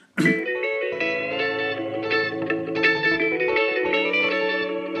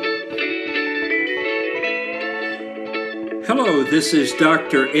Hello, this is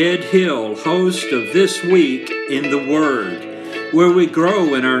Dr. Ed Hill, host of This Week in the Word, where we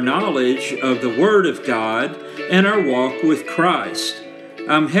grow in our knowledge of the Word of God and our walk with Christ.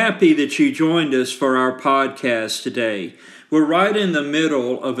 I'm happy that you joined us for our podcast today. We're right in the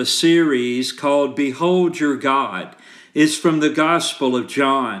middle of a series called Behold Your God. It's from the Gospel of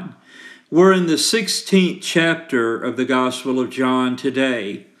John. We're in the 16th chapter of the Gospel of John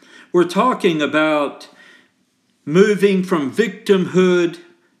today. We're talking about moving from victimhood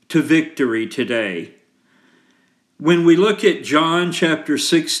to victory today. When we look at John chapter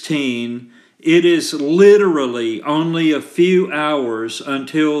 16, it is literally only a few hours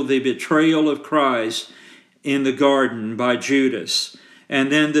until the betrayal of Christ in the garden by Judas,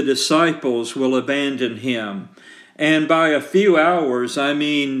 and then the disciples will abandon him. And by a few hours, I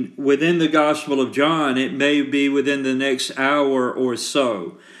mean within the Gospel of John, it may be within the next hour or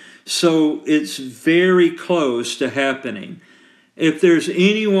so. So it's very close to happening. If there's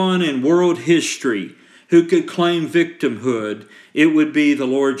anyone in world history who could claim victimhood, it would be the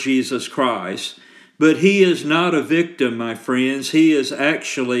Lord Jesus Christ. But he is not a victim, my friends. He is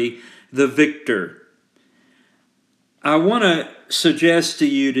actually the victor. I want to suggest to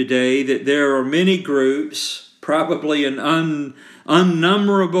you today that there are many groups, probably an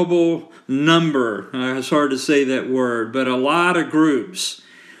unnumberable number. It's hard to say that word, but a lot of groups.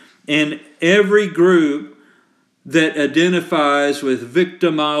 And every group that identifies with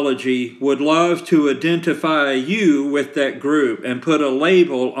victimology would love to identify you with that group and put a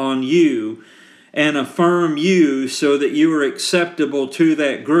label on you and affirm you so that you are acceptable to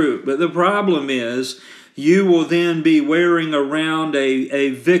that group. But the problem is you will then be wearing around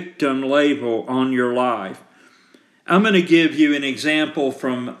a victim label on your life. I'm going to give you an example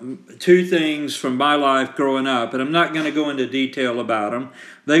from two things from my life growing up, and I'm not going to go into detail about them.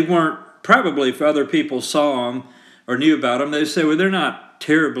 They weren't, probably if other people saw them or knew about them, they'd say, well, they're not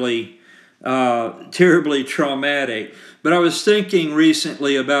terribly traumatic. But I was thinking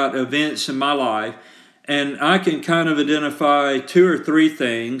recently about events in my life, and I can kind of identify two or three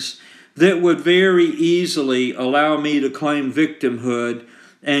things that would very easily allow me to claim victimhood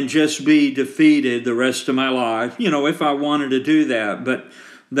and just be defeated the rest of my life, if I wanted to do that. But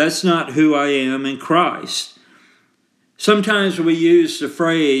that's not who I am in Christ. Sometimes we use the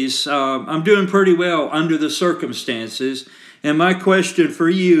phrase, I'm doing pretty well under the circumstances. And my question for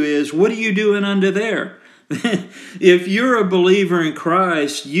you is, what are you doing under there? If you're a believer in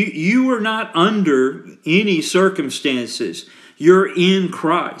Christ, you are not under any circumstances. You're in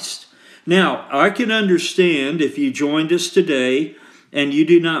Christ. Now, I can understand if you joined us today and you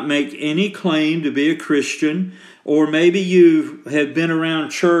do not make any claim to be a Christian, or maybe you have been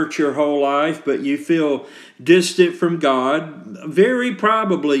around church your whole life, but you feel distant from God, very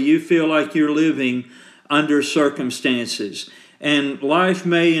probably you feel like you're living under circumstances. And life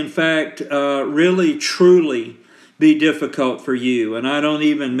may, in fact, really, truly be difficult for you, and I don't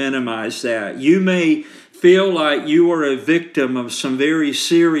even minimize that. You may feel like you are a victim of some very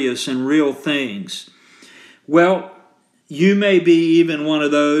serious and real things. Well, you may be even one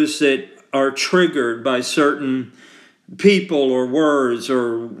of those that are triggered by certain people or words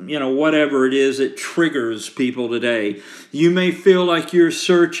or, whatever it is that triggers people today. You may feel like you're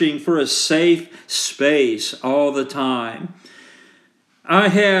searching for a safe space all the time. I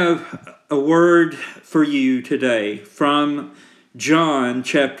have a word for you today from John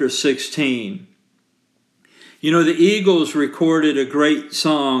chapter 16. The Eagles recorded a great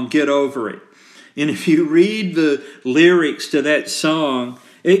song, Get Over It. And if you read the lyrics to that song,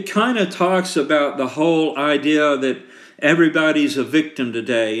 it kind of talks about the whole idea that everybody's a victim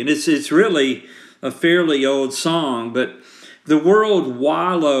today. And it's really a fairly old song, but the world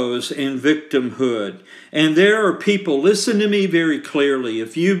wallows in victimhood. And there are people, listen to me very clearly,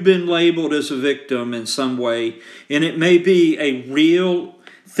 if you've been labeled as a victim in some way, and it may be a real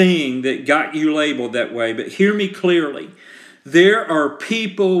thing that got you labeled that way, but hear me clearly. There are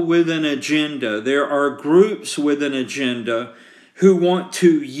people with an agenda. There are groups with an agenda who want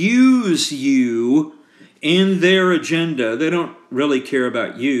to use you in their agenda. They don't really care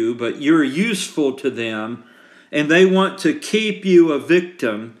about you, but you're useful to them, and they want to keep you a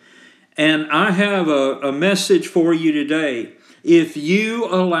victim. And I have a message for you today. If you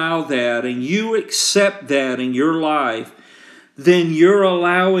allow that and you accept that in your life, then you're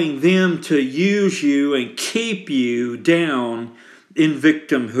allowing them to use you and keep you down in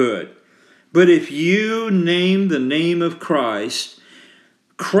victimhood. But if you name the name of Christ,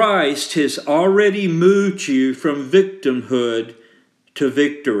 Christ has already moved you from victimhood to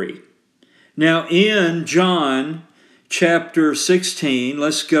victory. Now in John chapter 16,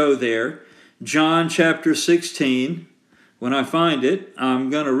 let's go there. John chapter 16, When I find it, I'm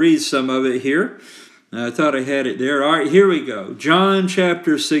going to read some of it here. I thought I had it there. All right, here we go. John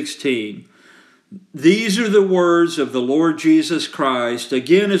chapter 16. These are the words of the Lord Jesus Christ.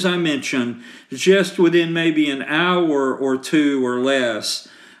 Again, as I mentioned, just within maybe an hour or two or less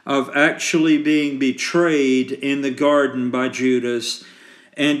of actually being betrayed in the garden by Judas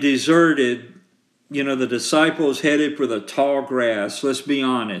and deserted. The disciples headed for the tall grass, let's be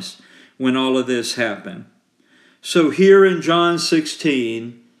honest, when all of this happened. So here in John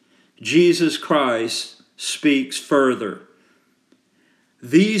 16, Jesus Christ speaks further.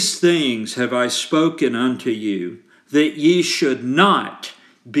 These things have I spoken unto you, that ye should not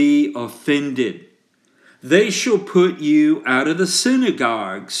be offended. They shall put you out of the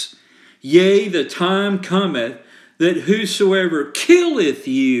synagogues. Yea, the time cometh, that whosoever killeth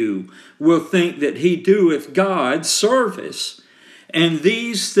you will think that he doeth God service. And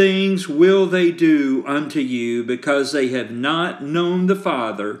these things will they do unto you, because they have not known the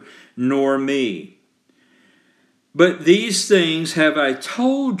Father, nor me. But these things have I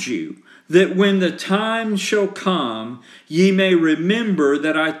told you, that when the time shall come, ye may remember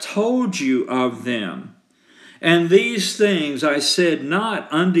that I told you of them. And these things I said not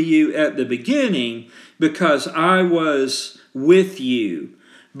unto you at the beginning, because I was with you.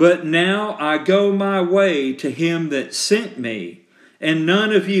 But now I go my way to him that sent me, and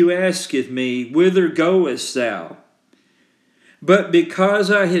none of you asketh me, Whither goest thou? But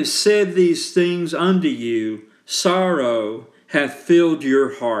because I have said these things unto you, sorrow hath filled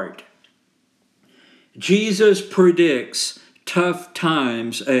your heart. Jesus predicts tough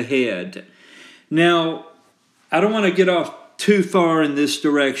times ahead. Now, I don't want to get off too far in this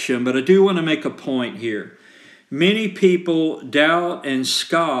direction, but I do want to make a point here. Many people doubt and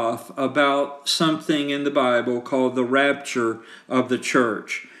scoff about something in the Bible called the rapture of the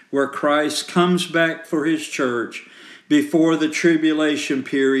church, where Christ comes back for his church before the tribulation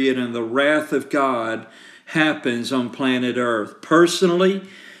period and the wrath of God happens on planet Earth. Personally,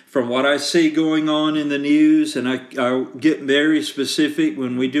 from what I see going on in the news, and I'll get very specific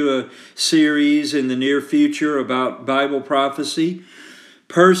when we do a series in the near future about Bible prophecy.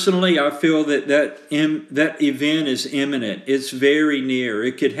 Personally, I feel that event is imminent. It's very near.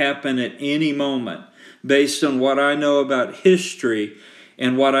 It could happen at any moment based on what I know about history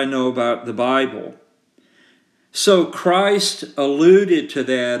and what I know about the Bible. So Christ alluded to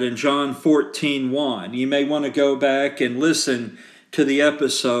that in John 14:1. You may want to go back and listen to the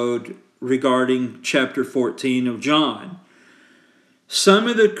episode regarding chapter 14 of John. Some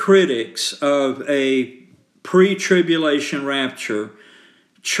of the critics of a pre-tribulation rapture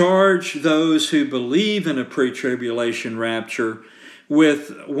charge those who believe in a pre-tribulation rapture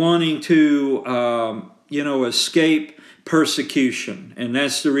with wanting to, escape persecution. And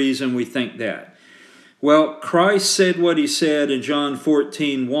that's the reason we think that. Well, Christ said what he said in John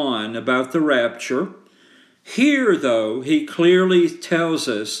 14:1 about the rapture. Here, though, he clearly tells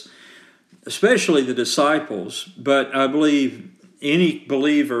us, especially the disciples, but I believe any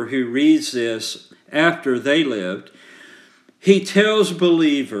believer who reads this after they lived, he tells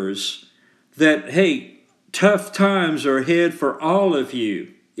believers that, hey, tough times are ahead for all of you,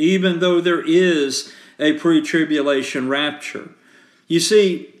 even though there is a pre-tribulation rapture. You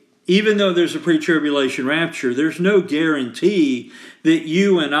see, even though there's a pre-tribulation rapture, there's no guarantee that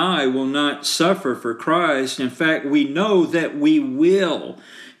you and I will not suffer for Christ. In fact, we know that we will,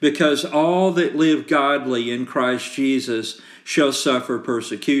 because all that live godly in Christ Jesus shall suffer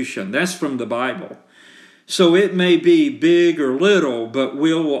persecution. That's from the Bible. So it may be big or little, but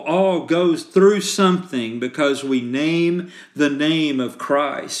we will all go through something because we name the name of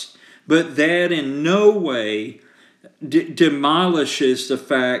Christ. But that in no way demolishes the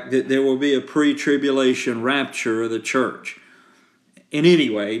fact that there will be a pre-tribulation rapture of the church. And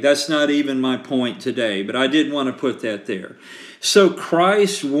anyway, that's not even my point today, but I did want to put that there. So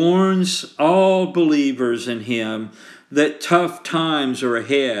Christ warns all believers in him that tough times are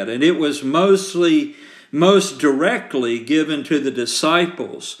ahead, and it was most directly given to the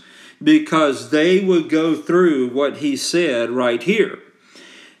disciples because they would go through what he said right here.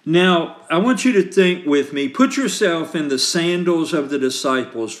 Now, I want you to think with me, put yourself in the sandals of the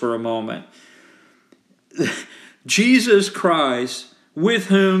disciples for a moment. Jesus Christ, with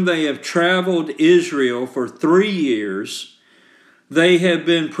whom they have traveled Israel for 3 years, they have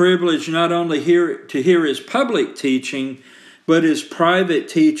been privileged not only to hear his public teaching, but his private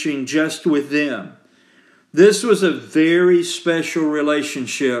teaching just with them. This was a very special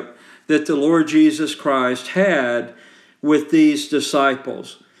relationship that the Lord Jesus Christ had with these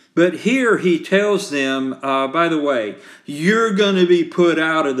disciples. But here he tells them, by the way, you're going to be put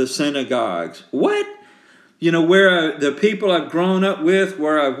out of the synagogues. What? the people I've grown up with,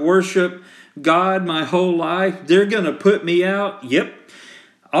 where I've worshiped God my whole life, they're going to put me out? Yep.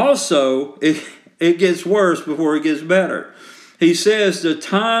 Also, it gets worse before it gets better. He says, the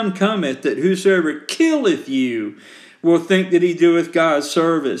time cometh that whosoever killeth you will think that he doeth God's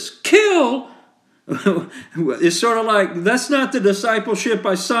service. Kill? It's sort of like, that's not the discipleship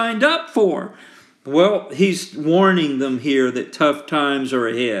I signed up for. Well, he's warning them here that tough times are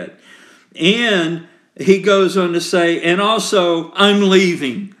ahead. And he goes on to say, and also, I'm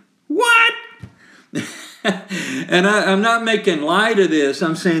leaving. What? And I'm not making light of this.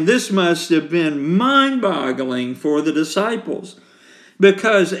 I'm saying this must have been mind-boggling for the disciples,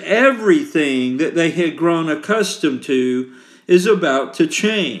 because everything that they had grown accustomed to is about to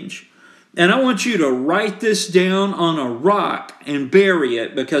change. And I want you to write this down on a rock and bury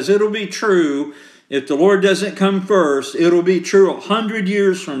it, because it'll be true. If the Lord doesn't come first, it'll be true 100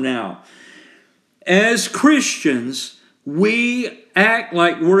 years from now. As Christians, we act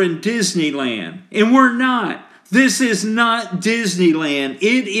like we're in Disneyland, and we're not. This is not Disneyland.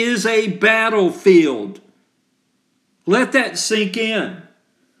 It is a battlefield. Let that sink in.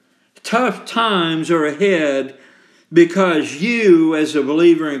 Tough times are ahead because you, as a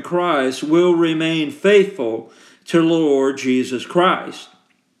believer in Christ, will remain faithful to the Lord Jesus Christ.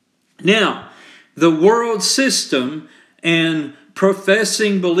 Now, the world system and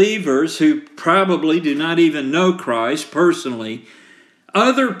professing believers who probably do not even know Christ personally,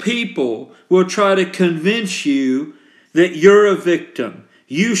 other people will try to convince you that you're a victim.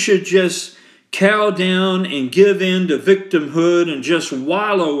 You should just cow down and give in to victimhood and just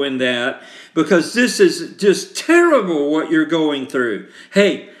wallow in that, because this is just terrible what you're going through.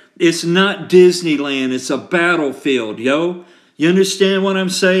 Hey, it's not Disneyland, it's a battlefield, yo. You understand what I'm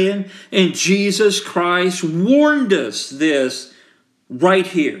saying? And Jesus Christ warned us this right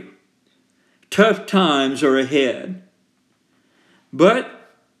here. Tough times are ahead. But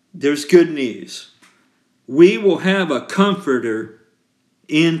there's good news. We will have a comforter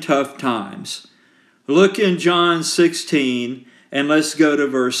in tough times. Look in John 16 and let's go to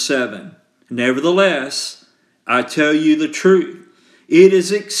verse 7. Nevertheless, I tell you the truth. It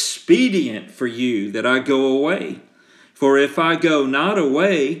is expedient for you that I go away. For if I go not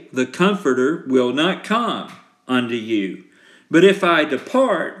away, the Comforter will not come unto you. But if I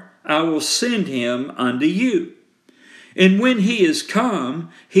depart, I will send him unto you. And when he is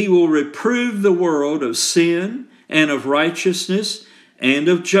come, he will reprove the world of sin and of righteousness and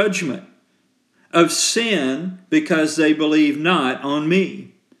of judgment. Of sin, because they believe not on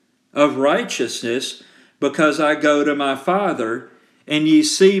me. Of righteousness, because I go to my Father, and ye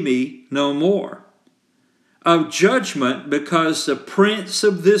see me no more. Of judgment, because the prince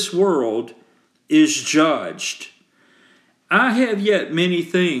of this world is judged. I have yet many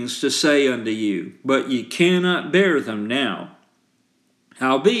things to say unto you, but ye cannot bear them now.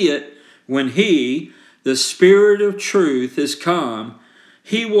 Howbeit, when he, the Spirit of truth, is come,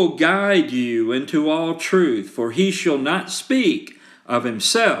 he will guide you into all truth, for he shall not speak of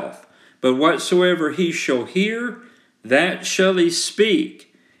himself, but whatsoever he shall hear, that shall he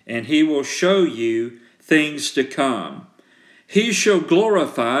speak, and he will show you things to come. He shall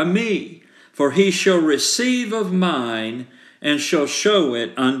glorify me, for he shall receive of mine, and shall show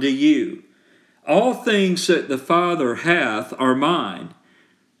it unto you. All things that the Father hath are mine.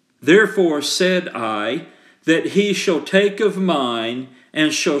 Therefore said I, that he shall take of mine,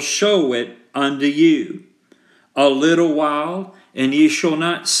 and shall show it unto you. A little while, and ye shall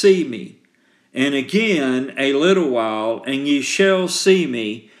not see me. And again a little while, and ye shall see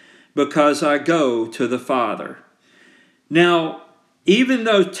me, because I go to the Father. Now, even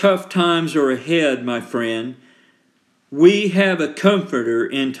though tough times are ahead, my friend, we have a comforter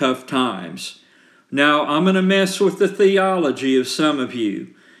in tough times. Now, I'm going to mess with the theology of some of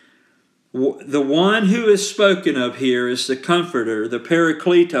you. The one who is spoken of here is the Comforter, the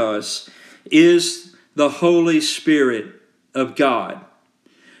Parakletos, is the Holy Spirit of God.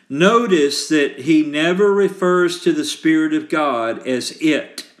 Notice that he never refers to the Spirit of God as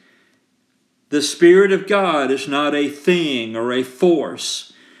it. The Spirit of God is not a thing or a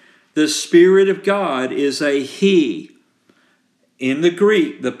force. The Spirit of God is a he. In the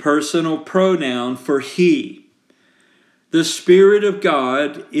Greek, the personal pronoun for he. The Spirit of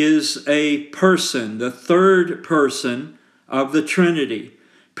God is a person, the third person of the Trinity.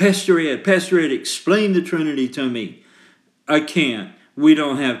 Pastor Ed, explain the Trinity to me. I can't. We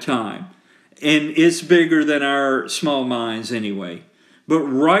don't have time. And it's bigger than our small minds anyway. But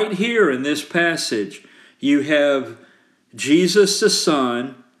right here in this passage, you have Jesus the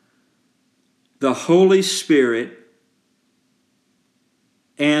Son, the Holy Spirit,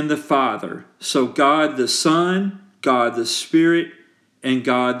 and the Father. So God the Son, God the Spirit, and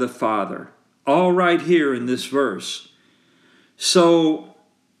God the Father. All right here in this verse. So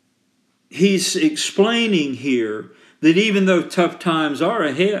he's explaining here that even though tough times are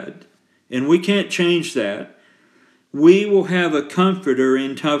ahead, and we can't change that, we will have a comforter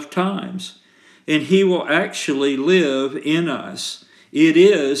in tough times, and he will actually live in us. It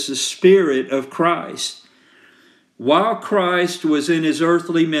is the Spirit of Christ. While Christ was in his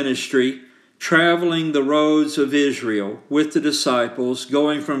earthly ministry, traveling the roads of Israel with the disciples,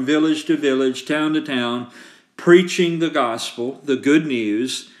 going from village to village, town to town, preaching the gospel, the good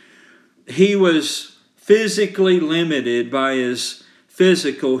news, he was physically limited by his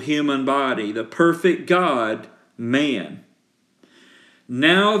physical human body, the perfect God, man.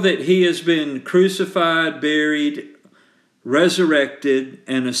 Now that he has been crucified, buried, resurrected,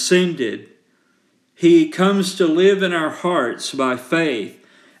 and ascended, he comes to live in our hearts by faith.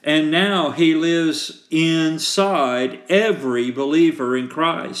 And now he lives inside every believer in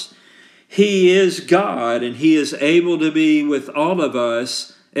Christ. He is God, and he is able to be with all of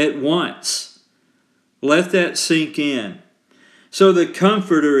us at once. Let that sink in. So the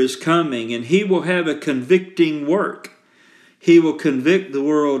Comforter is coming, and he will have a convicting work. He will convict the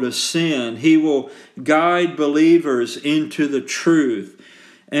world of sin. He will guide believers into the truth.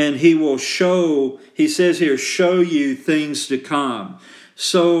 And he will show, he says here, show you things to come.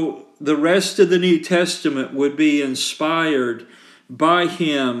 So the rest of the New Testament would be inspired by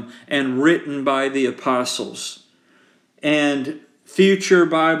him and written by the apostles. And future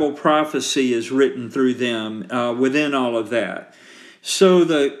Bible prophecy is written through them within all of that. So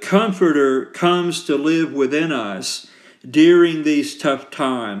the Comforter comes to live within us during these tough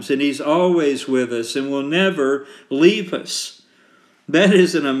times, and he's always with us and will never leave us. That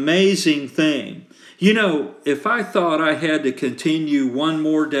is an amazing thing. You know, if I thought I had to continue one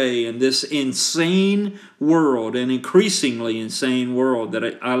more day in this insane world, an increasingly insane world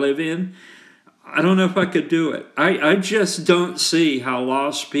that I live in, I don't know if I could do it. I just don't see how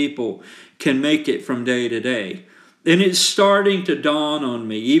lost people can make it from day to day. And it's starting to dawn on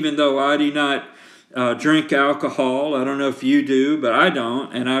me, even though I do not drink alcohol. I don't know if you do, but I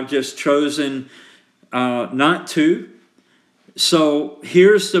don't, and I've just chosen not to. So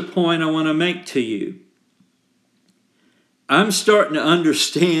here's the point I want to make to you. I'm starting to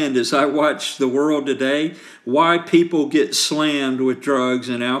understand as I watch the world today why people get slammed with drugs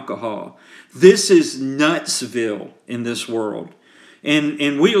and alcohol. This is Nutsville in this world.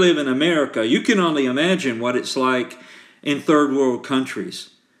 And we live in America. You can only imagine what it's like in third world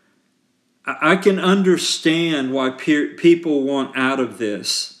countries. I can understand why people want out of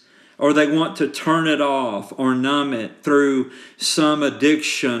this, or they want to turn it off or numb it through some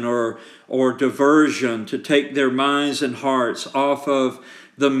addiction or diversion to take their minds and hearts off of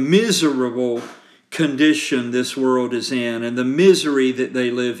the miserable condition this world is in and the misery that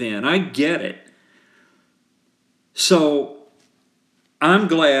they live in. I get it. So I'm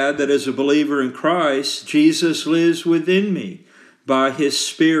glad that as a believer in Christ, Jesus lives within me by his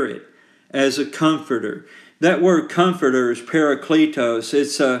Spirit as a comforter. That word comforter is parakletos.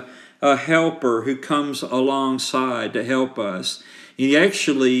 It's a helper who comes alongside to help us. He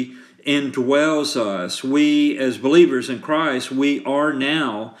actually indwells us. We, as believers in Christ, we are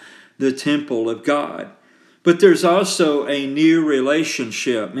now the temple of God. But there's also a new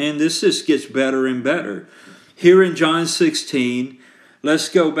relationship. Man, this just gets better and better. Here in John 16, let's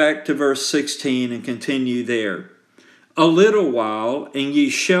go back to verse 16 and continue there. A little while, and ye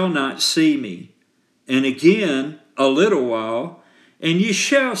shall not see me. And again, a little while, and ye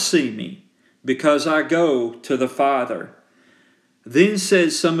shall see me, because I go to the Father. Then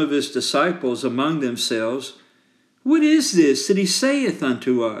said some of his disciples among themselves, What is this that he saith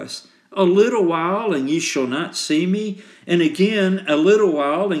unto us? A little while, and ye shall not see me, and again a little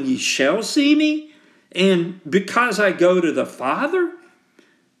while, and ye shall see me, and because I go to the Father?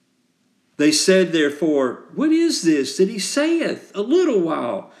 They said therefore, What is this that he saith? A little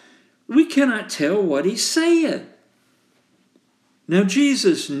while. We cannot tell what he saith. Now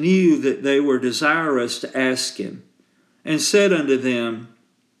Jesus knew that they were desirous to ask him, and said unto them,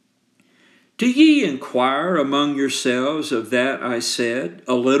 Do ye inquire among yourselves of that I said,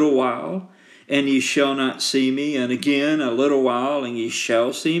 A little while, and ye shall not see me, and again a little while, and ye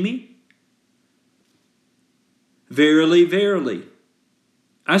shall see me? Verily, verily,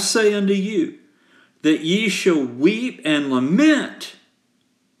 I say unto you, that ye shall weep and lament,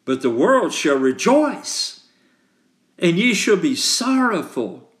 but the world shall rejoice, and ye shall be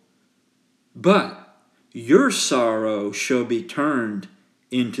sorrowful, but your sorrow shall be turned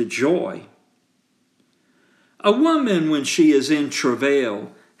into joy. A woman, when she is in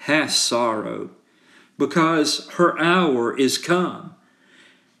travail, has sorrow, because her hour is come.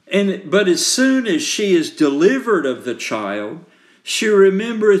 But as soon as she is delivered of the child, she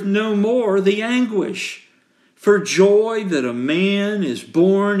remembereth no more the anguish for joy that a man is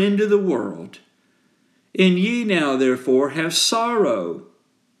born into the world. And ye now therefore have sorrow.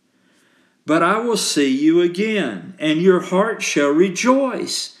 But I will see you again, and your heart shall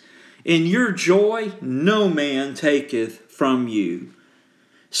rejoice. And your joy no man taketh from you.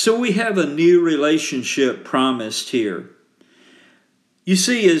 So we have a new relationship promised here. You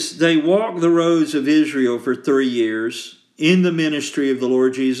see, as they walked the roads of Israel for 3 years in the ministry of the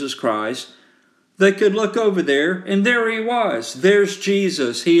Lord Jesus Christ, they could look over there, and there he was. There's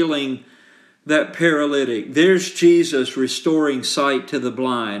Jesus healing that paralytic. There's Jesus restoring sight to the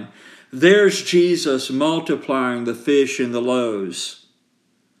blind. There's Jesus multiplying the fish and the loaves.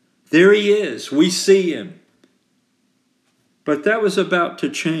 There he is. We see him. But that was about to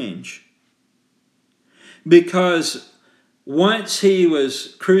change. Because once he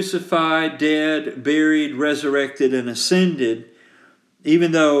was crucified, dead, buried, resurrected, and ascended,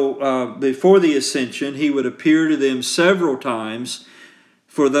 even though before the ascension he would appear to them several times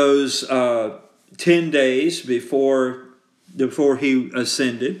for those 10 days before he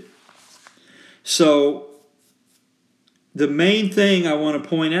ascended. So the main thing I want to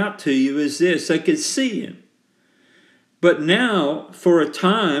point out to you is this: they could see him. But now, for a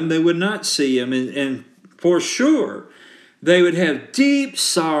time, they would not see him, and for sure, they would have deep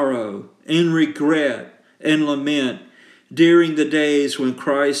sorrow and regret and lament during the days when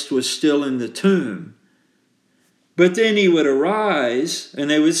Christ was still in the tomb. But then he would arise, and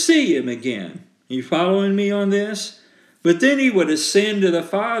they would see him again. Are you following me on this? But then he would ascend to the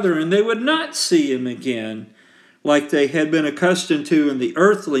Father, and they would not see him again, like they had been accustomed to in the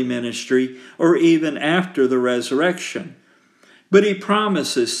earthly ministry or even after the resurrection. But he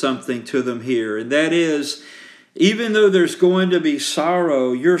promises something to them here, and that is, even though there's going to be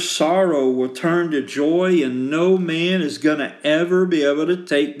sorrow, your sorrow will turn to joy, and no man is going to ever be able to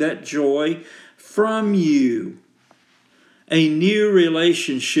take that joy from you. A new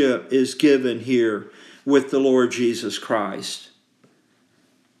relationship is given here with the Lord Jesus Christ.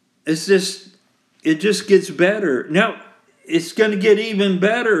 It just gets better. Now, it's going to get even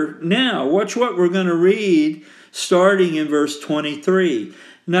better now. Watch what we're going to read starting in verse 23.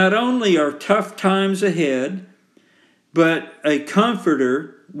 Not only are tough times ahead, but a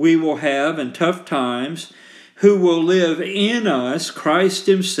comforter we will have in tough times, who will live in us, Christ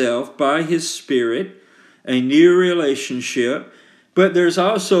himself, by his Spirit, a new relationship. But there's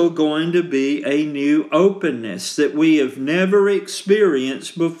also going to be a new openness that we have never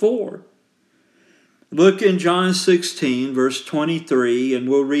experienced before. Look in John 16, verse 23, and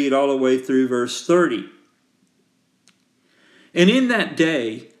we'll read all the way through verse 30. And in that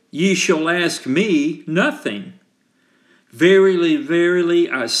day ye shall ask me nothing. Verily, verily,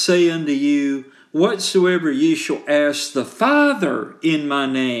 I say unto you, whatsoever ye shall ask the Father in my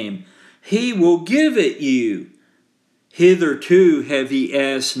name, he will give it you. Hitherto have ye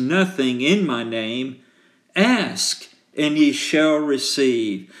asked nothing in my name. Ask, and ye shall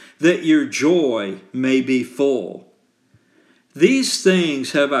receive, that your joy may be full. These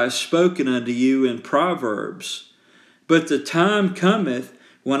things have I spoken unto you in Proverbs, but the time cometh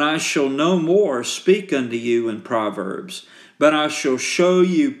when I shall no more speak unto you in Proverbs, but I shall show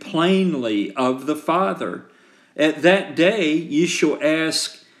you plainly of the Father. At that day ye shall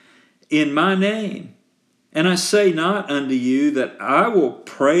ask in my name. And I say not unto you that I will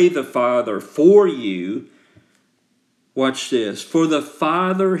pray the Father for you. Watch this. For the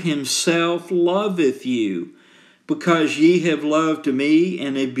Father himself loveth you, because ye have loved me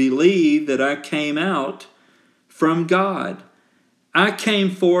and have believed that I came out from God. I came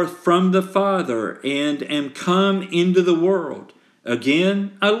forth from the Father and am come into the world.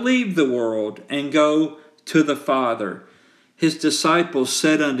 Again, I leave the world and go to the Father. His disciples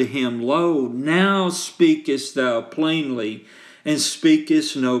said unto him, Lo, now speakest thou plainly, and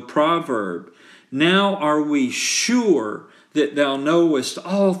speakest no proverb. Now are we sure that thou knowest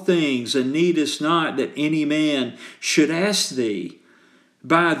all things, and needest not that any man should ask thee.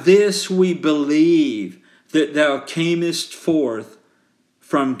 By this we believe that thou camest forth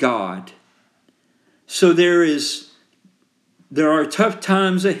from God. So there are tough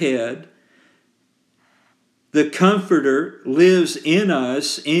times ahead. The Comforter lives in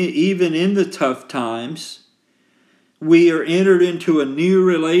us, even in the tough times. We are entered into a new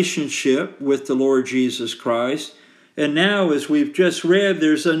relationship with the Lord Jesus Christ. And now, as we've just read,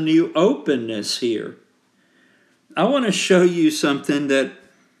 there's a new openness here. I want to show you something that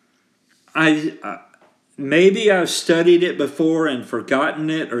maybe I've studied it before and forgotten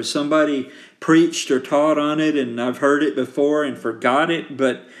it, or somebody preached or taught on it and I've heard it before and forgot it,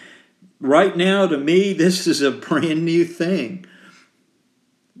 but right now to me this is a brand new thing.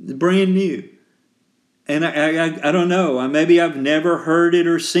 Brand new. And I don't know, maybe I've never heard it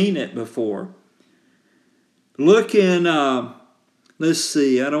or seen it before. Look in, let's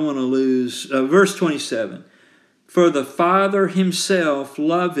see, I don't want to lose, verse 27. For the Father himself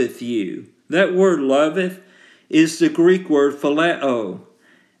loveth you. That word loveth is the Greek word phileo.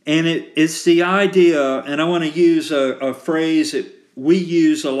 And it's the idea, and I want to use a phrase that we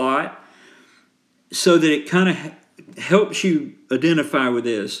use a lot so that it kind of helps you identify with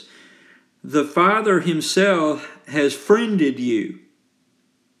this. The Father himself has friended you.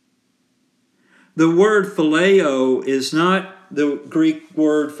 The word phileo is not the Greek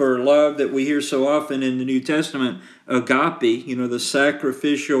word for love that we hear so often in the New Testament, agape, the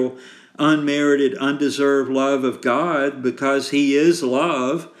sacrificial, unmerited, undeserved love of God because he is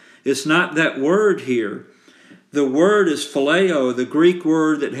love. It's not that word here. The word is phileo, the Greek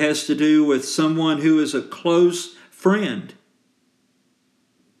word that has to do with someone who is a close friend.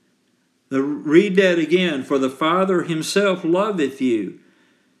 Read that again. For the Father himself loveth you.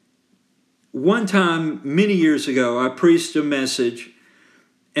 One time, many years ago, I preached a message,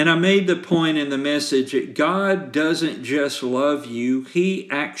 and I made the point in the message that God doesn't just love you, he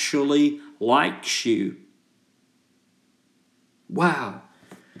actually likes you. Wow.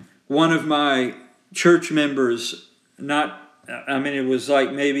 One of my church members, it was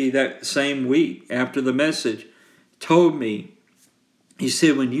like maybe that same week after the message, told me, he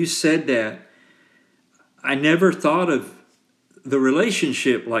said, when you said that, I never thought of the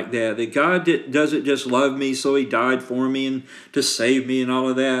relationship like that God doesn't just love me so he died for me and to save me and all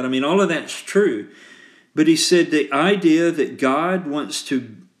of that. All of that's true. But he said the idea that God wants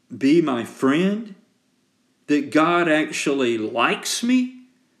to be my friend, that God actually likes me,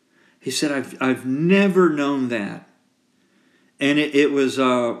 he said, I've never known that. And it was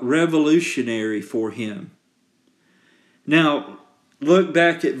revolutionary for him. Now, look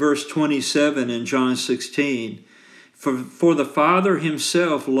back at verse 27 in John 16. For the Father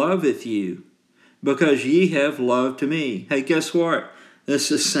himself loveth you, because ye have loved me. Hey, guess what? That's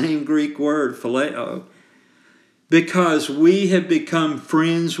the same Greek word, phileo. Because we have become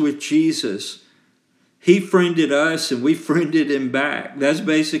friends with Jesus. He friended us and we friended him back. That's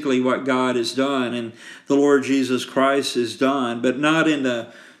basically what God has done and the Lord Jesus Christ has done, but not in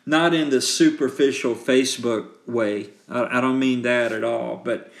the superficial Facebook way. I don't mean that at all,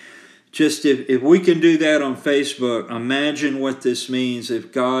 but just if we can do that on Facebook, imagine what this means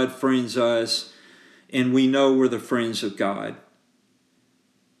if God friends us and we know we're the friends of God.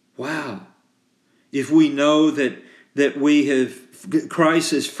 Wow. If we know that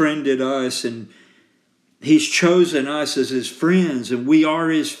Christ has friended us and he's chosen us as his friends and we are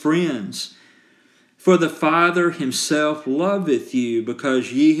his friends. For the Father himself loveth you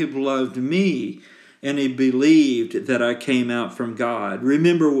because ye have loved me and he believed that I came out from God.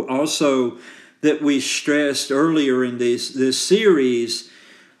 Remember also that we stressed earlier in this series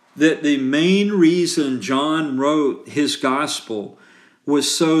that the main reason John wrote his gospel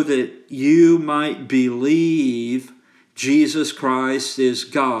was so that you might believe Jesus Christ is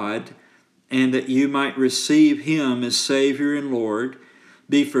God and that you might receive him as Savior and Lord,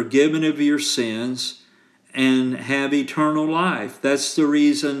 be forgiven of your sins, and have eternal life. That's the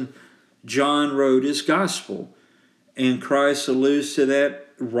reason John wrote his gospel. And Christ alludes to that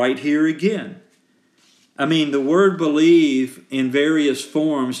right here again. The word believe in various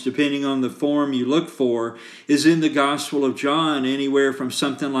forms, depending on the form you look for, is in the Gospel of John anywhere from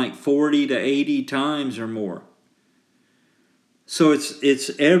something like 40 to 80 times or more. So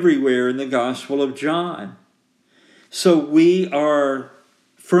it's everywhere in the Gospel of John. So we are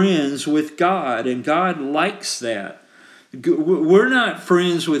friends with God, and God likes that. We're not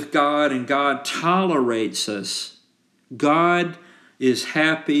friends with God and God tolerates us. God is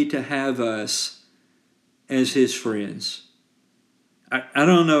happy to have us as his friends. I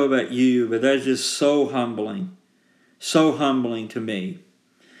don't know about you, but that's just so humbling to me.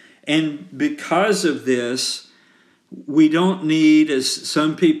 And because of this, we don't need, as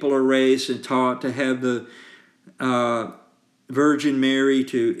some people are raised and taught, to have the Virgin Mary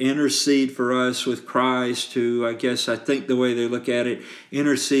to intercede for us with Christ, who I think the way they look at it,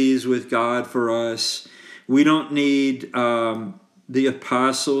 intercedes with God for us. We don't need the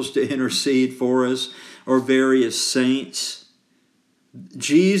apostles to intercede for us or various saints.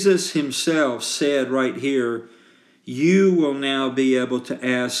 Jesus himself said right here, you will now be able to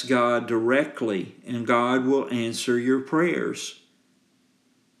ask God directly and God will answer your prayers.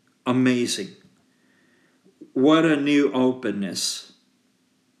 Amazing. what a new openness.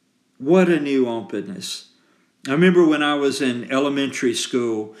 What a new openness. I remember when I was in elementary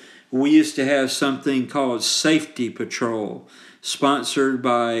school, we used to have something called Safety Patrol, sponsored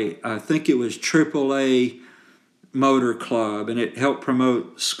by, I think it was AAA Motor Club, and it helped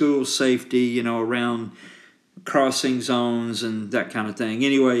promote school safety, around crossing zones and that kind of thing.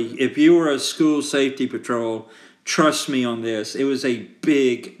 Anyway, if you were a school safety patrol, trust me on this, it was a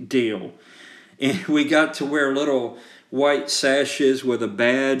big deal. And we got to wear little white sashes with a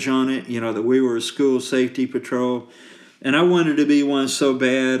badge on it, that we were a school safety patrol. And I wanted to be one so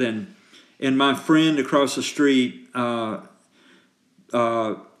bad. And my friend across the street, Butch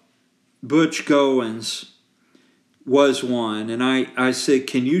Goins, was one. And I said,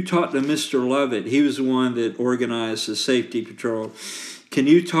 can you talk to Mr. Lovett? He was the one that organized the safety patrol. Can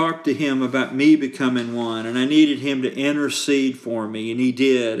you talk to him about me becoming one? And I needed him to intercede for me, and he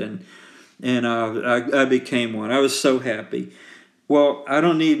did. And I became one. I was so happy. Well, I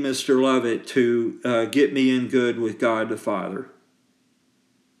don't need Mr. Lovett to get me in good with God the Father.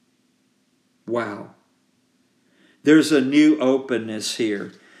 Wow. There's a new openness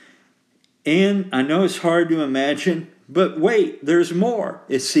here. And I know it's hard to imagine, but wait, there's more.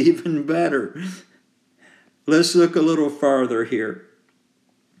 It's even better. Let's look a little farther here.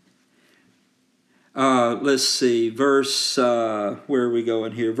 Let's see, where are we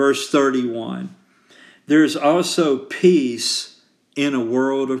going here? Verse 31. There's also peace in a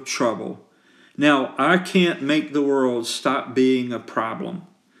world of trouble. Now, I can't make the world stop being a problem.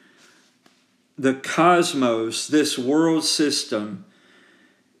 The cosmos, this world system,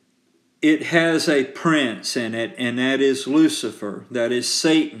 it has a prince in it, and that is Lucifer, that is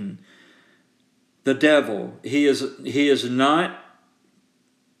Satan, the devil. He is not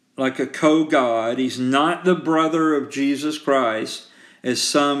like a co-God. He's not the brother of Jesus Christ, as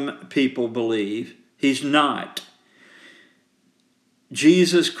some people believe. He's not.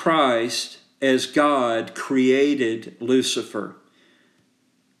 Jesus Christ, as God, created Lucifer.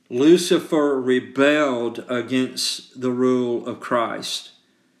 Lucifer rebelled against the rule of Christ.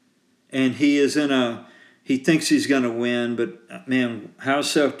 And he thinks he's going to win, but man, how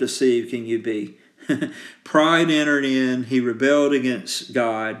self-deceived can you be? Pride entered in, he rebelled against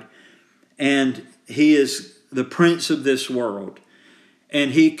God, and he is the prince of this world.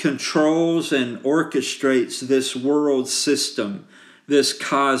 And he controls and orchestrates this world system, this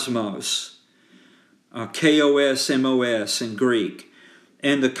cosmos, K-O-S-M-O-S in Greek.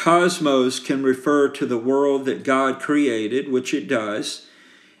 And the cosmos can refer to the world that God created, which it does.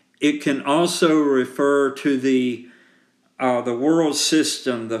 It can also refer to the world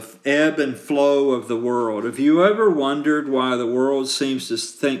system, the ebb and flow of the world. Have you ever wondered why the world seems to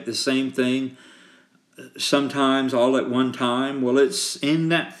think the same thing sometimes all at one time? Well, it's in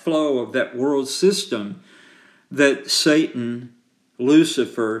that flow of that world system that Satan,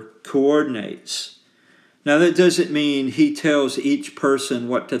 Lucifer, coordinates. Now, that doesn't mean he tells each person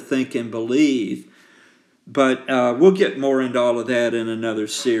what to think and believe, but we'll get more into all of that in another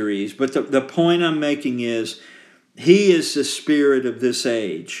series. But the point I'm making is, he is the spirit of this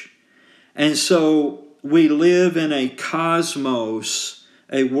age. And so we live in a cosmos,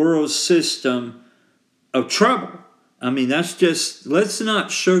 a world system of trouble. I mean, let's not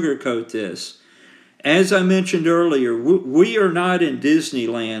sugarcoat this. As I mentioned earlier, we are not in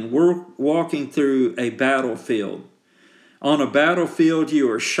Disneyland. We're walking through a battlefield. On a battlefield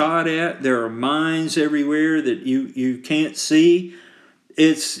you are shot at. There are mines everywhere that you can't see.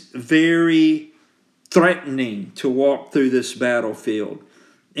 It's very threatening to walk through this battlefield.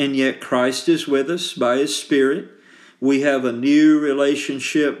 And yet Christ is with us by His Spirit. We have a new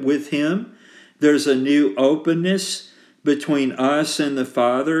relationship with Him. There's a new openness between us and the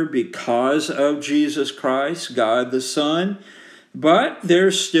Father because of Jesus Christ, God the Son. But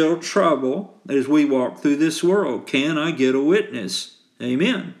there's still trouble as we walk through this world. Can I get a witness?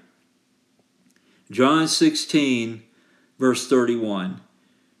 Amen. John 16, verse 31.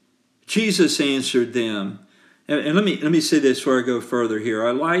 Jesus answered them. And let me say this before I go further here.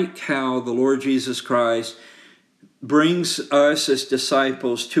 I like how the Lord Jesus Christ brings us as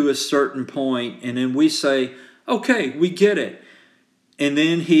disciples to a certain point, and then we say, okay, we get it. And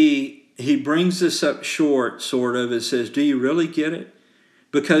then he brings us up short, sort of, and says, do you really get it?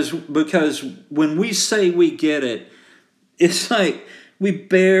 Because when we say we get it, it's like we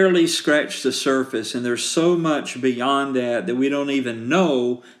barely scratch the surface, and there's so much beyond that we don't even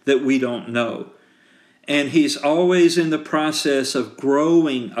know that we don't know. And He's always in the process of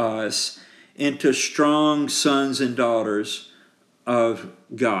growing us into strong sons and daughters of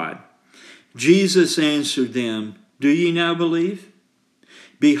God. Jesus answered them, do ye now believe?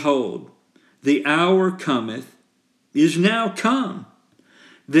 Behold, the hour cometh, is now come,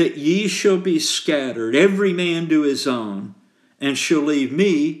 that ye shall be scattered, every man to his own, and shall leave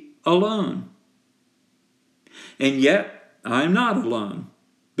me alone. And yet I am not alone,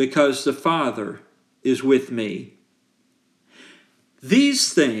 because the Father is with me.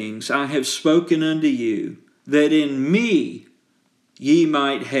 These things I have spoken unto you, that in me ye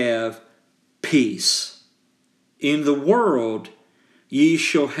might have peace. In the world ye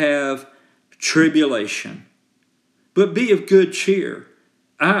shall have tribulation. But be of good cheer.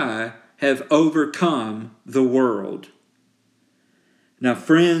 I have overcome the world. Now,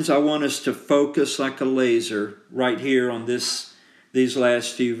 friends, I want us to focus like a laser right here on these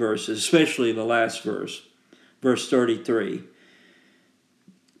last few verses, especially the last verse, verse 33.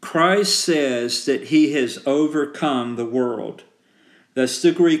 Christ says that he has overcome the world. That's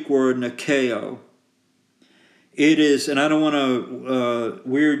the Greek word nikeo. It is, and I don't want to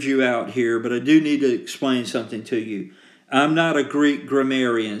weird you out here, but I do need to explain something to you. I'm not a Greek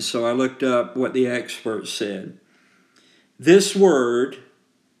grammarian, so I looked up what the experts said. This word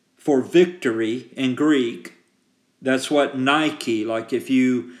for victory in Greek, that's what Nike, like if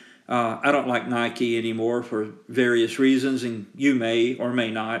you, I don't like Nike anymore for various reasons, and you may or may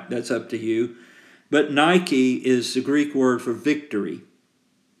not, that's up to you. But Nike is the Greek word for victory.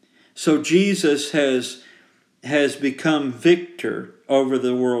 So Jesus has become victor over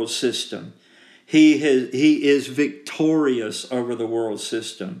the world system. He is victorious over the world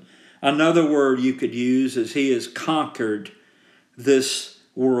system. Another word you could use is he has conquered this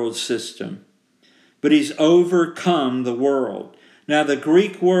world system. But he's overcome the world. Now the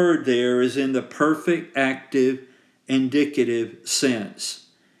Greek word there is in the perfect active indicative sense.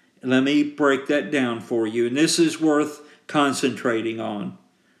 Let me break that down for you. And this is worth concentrating on.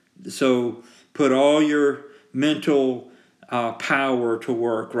 So put all your mental power to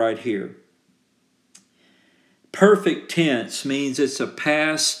work right here. Perfect tense means it's a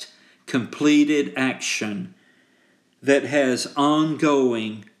past completed action that has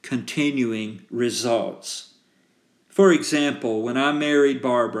ongoing, continuing results. For example, when I married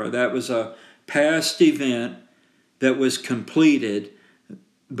Barbara, that was a past event that was completed,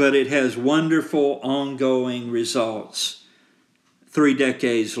 but it has wonderful ongoing results 3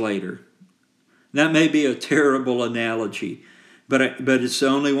 decades later. That may be a terrible analogy, but it's the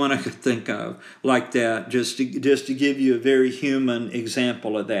only one I could think of like that, just to give you a very human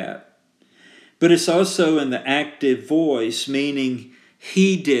example of that. But it's also in the active voice, meaning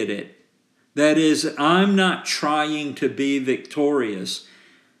he did it. That is, I'm not trying to be victorious.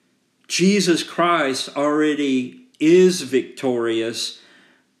 Jesus Christ already is victorious.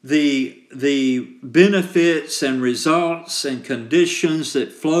 The benefits and results and conditions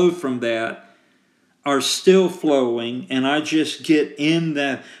that flow from that are still flowing, and I just get in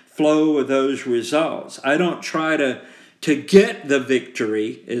the flow of those results. I don't try to get the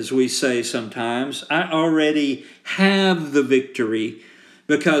victory, as we say sometimes. I already have the victory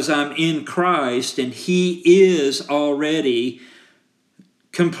because I'm in Christ, and he is already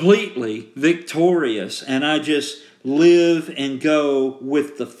completely victorious, and I just live and go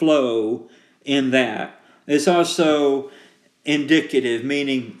with the flow in that. It's also indicative,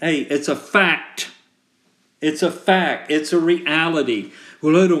 meaning, hey, it's a fact. It's a fact. It's a reality.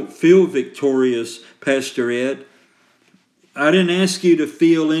 Well, I don't feel victorious, Pastor Ed. I didn't ask you to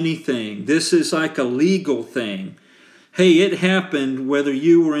feel anything. This is like a legal thing. Hey, it happened whether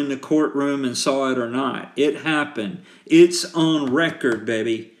you were in the courtroom and saw it or not. It happened. It's on record,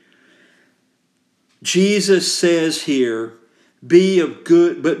 baby. Jesus says here, be of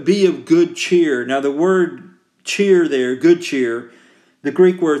good cheer. Now the word cheer there, good cheer, the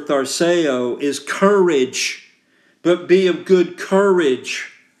Greek word tharseo is courage, but be of good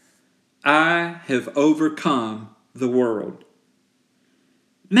courage. I have overcome the world.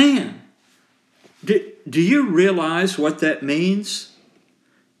 Man, do you realize what that means?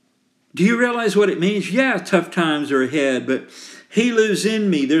 Do you realize what it means? Yeah, tough times are ahead, but he lives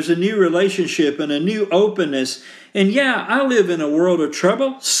in me. There's a new relationship and a new openness. And yeah, I live in a world of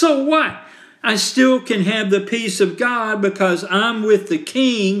trouble. So what? I still can have the peace of God because I'm with the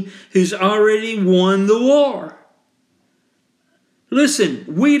King who's already won the war. Listen,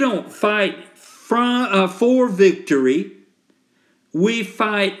 we don't fight for victory. We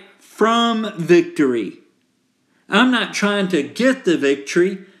fight from victory. I'm not trying to get the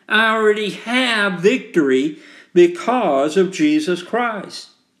victory. I already have victory because of Jesus Christ.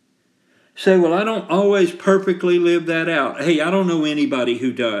 Say, well, I don't always perfectly live that out. Hey, I don't know anybody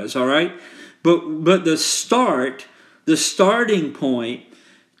who does, all right? But the starting point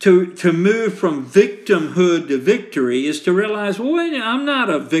to move from victimhood to victory is to realize, well, wait, I'm not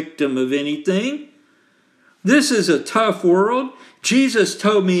a victim of anything. This is a tough world. Jesus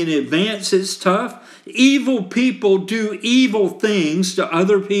told me in advance it's tough. Evil people do evil things to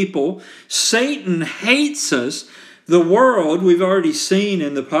other people. Satan hates us. The world, we've already seen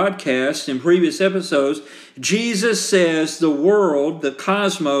in the podcast in previous episodes, Jesus says the world, the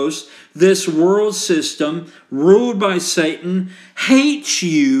cosmos, this world system ruled by Satan hates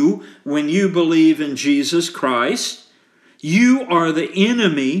you when you believe in Jesus Christ. You are the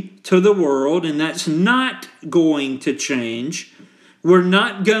enemy to the world, and that's not going to change. We're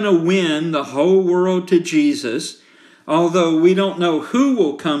not going to win the whole world to Jesus. Although we don't know who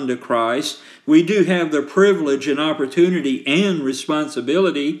will come to Christ, we do have the privilege and opportunity and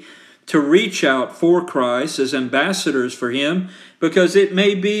responsibility to reach out for Christ as ambassadors for Him, because it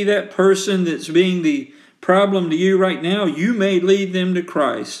may be that person that's being the problem to you right now, you may lead them to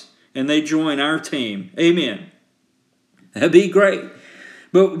Christ and they join our team. Amen. That'd be great.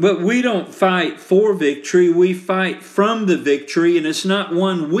 But we don't fight for victory. We fight from the victory, and it's not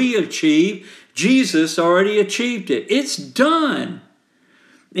one we achieve. Jesus already achieved it. It's done.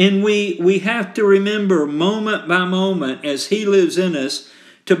 And we have to remember moment by moment as He lives in us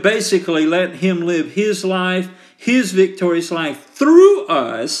to basically let Him live His life, His victorious life through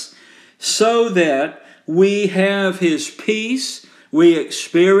us, so that we have His peace, we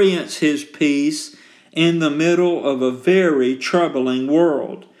experience His peace in the middle of a very troubling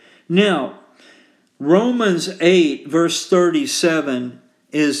world. Now, Romans 8 verse 37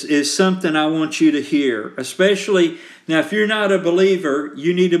 is something I want you to hear. Especially, now if you're not a believer,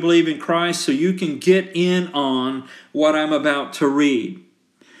 you need to believe in Christ so you can get in on what I'm about to read.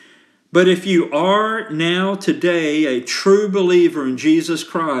 But if you are now today a true believer in Jesus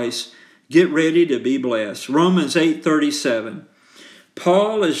Christ, get ready to be blessed. Romans 8:37.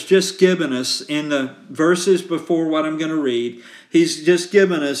 Paul has just given us, in the verses before what I'm going to read, he's just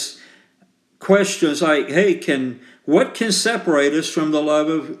given us questions like, hey, what can separate us from the love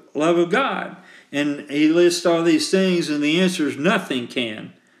of God? And he lists all these things, and the answer is nothing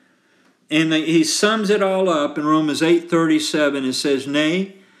can. And he sums it all up in Romans 8:37 and says,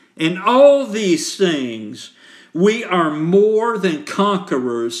 nay, in all these things we are more than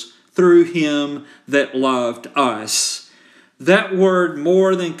conquerors through Him that loved us. That word,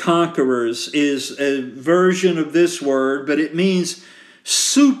 more than conquerors, is a version of this word, but it means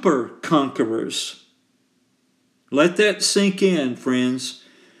super conquerors. Let that sink in, friends.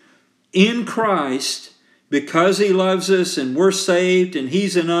 In Christ, because He loves us and we're saved and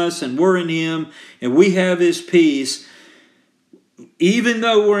He's in us and we're in Him and we have His peace, even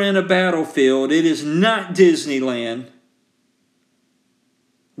though we're in a battlefield, it is not Disneyland.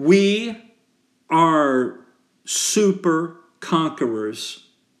 We are super conquerors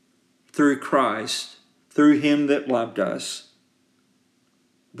through Christ, through Him that loved us.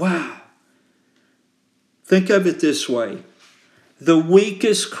 Wow. Think of it this way. The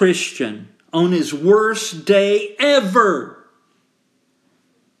weakest Christian on his worst day ever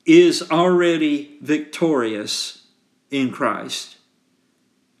is already victorious in Christ.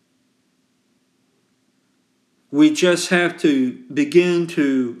 We just have to begin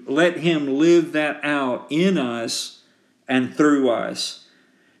to let Him live that out in us and through us.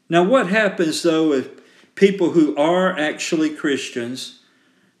 Now, what happens, though, if people who are actually Christians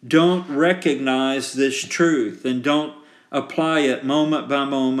don't recognize this truth and don't apply it moment by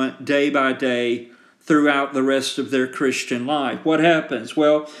moment, day by day, throughout the rest of their Christian life? What happens?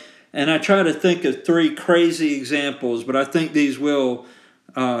 Well, and I try to think of 3 crazy examples, but I think these will,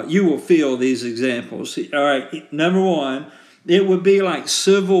 you will feel these examples. All right, number 1, it would be like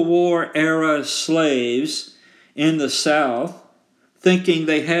Civil War era slaves in the South, thinking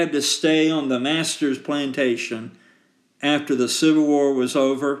they had to stay on the master's plantation after the Civil War was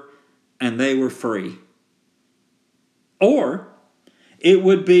over and they were free. Or it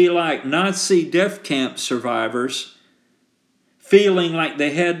would be like Nazi death camp survivors feeling like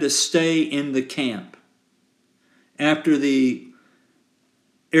they had to stay in the camp after the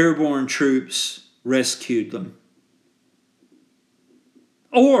airborne troops rescued them.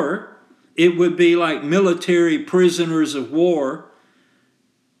 Or it would be like military prisoners of war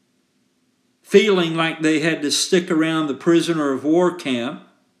feeling like they had to stick around the prisoner of war camp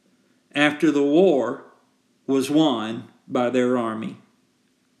after the war was won by their army.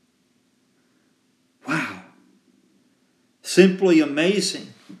 Wow. Simply amazing.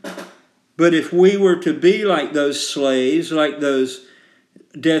 But if we were to be like those slaves, like those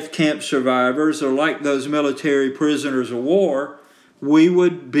death camp survivors, or like those military prisoners of war, we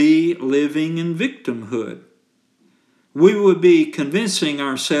would be living in victimhood. we would be convincing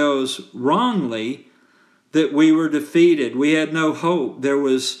ourselves wrongly that we were defeated. We had no hope. There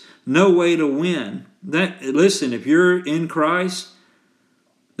was no way to win. Listen, if you're in Christ,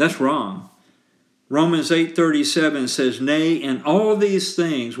 that's wrong. Romans 8:37 says, "Nay, in all these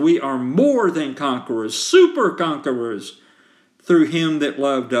things we are more than conquerors, super conquerors, through him that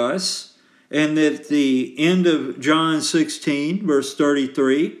loved us." And at the end of John 16, verse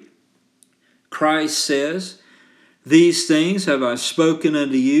 33, Christ says, "These things have I spoken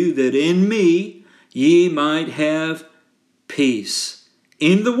unto you, that in me ye might have peace.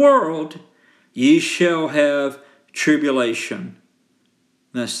 In the world ye shall have tribulation."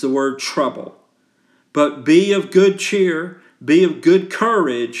 That's the word trouble. But be of good cheer, be of good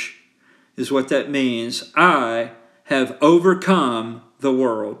courage, is what that means. I have overcome the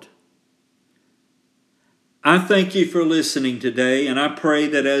world. I thank you for listening today, and I pray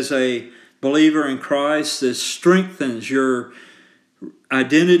that as a believer in Christ, this strengthens your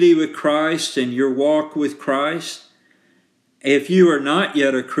identity with Christ and your walk with Christ. If you are not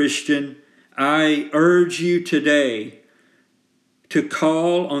yet a Christian, I urge you today to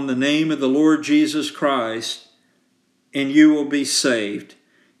call on the name of the Lord Jesus Christ, and you will be saved.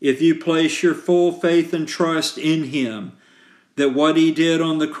 If you place your full faith and trust in Him, that what He did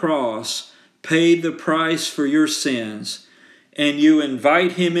on the cross paid the price for your sins, and you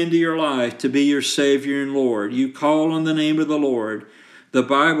invite Him into your life to be your Savior and Lord, you call on the name of the Lord, the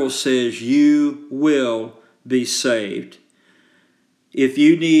Bible says you will be saved. If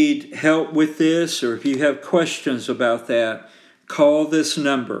you need help with this, or if you have questions about that, call this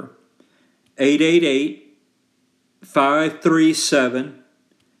number,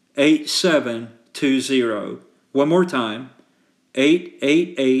 888-537-8720. One more time,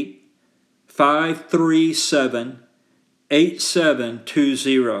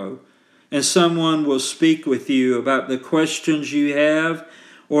 888-537-8720. And someone will speak with you about the questions you have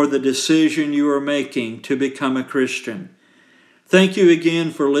or the decision you are making to become a Christian. Thank you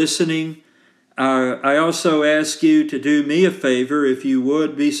again for listening. I also ask you to do me a favor, if you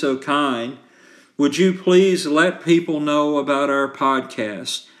would be so kind. Would you please let people know about our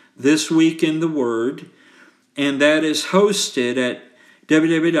podcast, This Week in the Word, and that is hosted at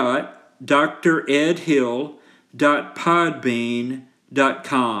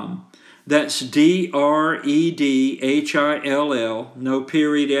www.dredhill.podbean.com. That's DREDHILL, no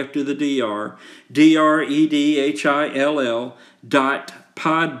period after the DR,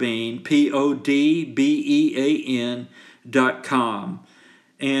 DREDHILL.podbean, PODBEAN.com.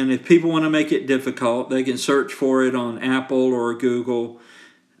 And if people want to make it difficult, they can search for it on Apple or Google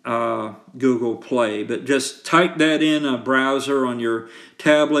Play. But just type that in a browser on your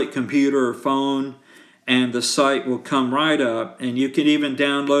tablet, computer, or phone, and the site will come right up. And you can even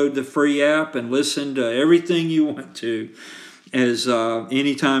download the free app and listen to everything you want to, as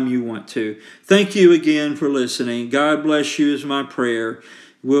anytime you want to. Thank you again for listening. God bless you is my prayer.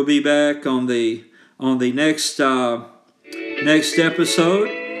 We'll be back on the next episode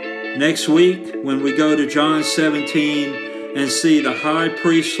next week when we go to John 17 and see the high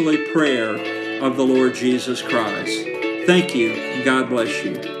priestly prayer of the Lord Jesus Christ. Thank you, and God bless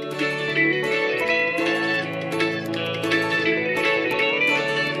you.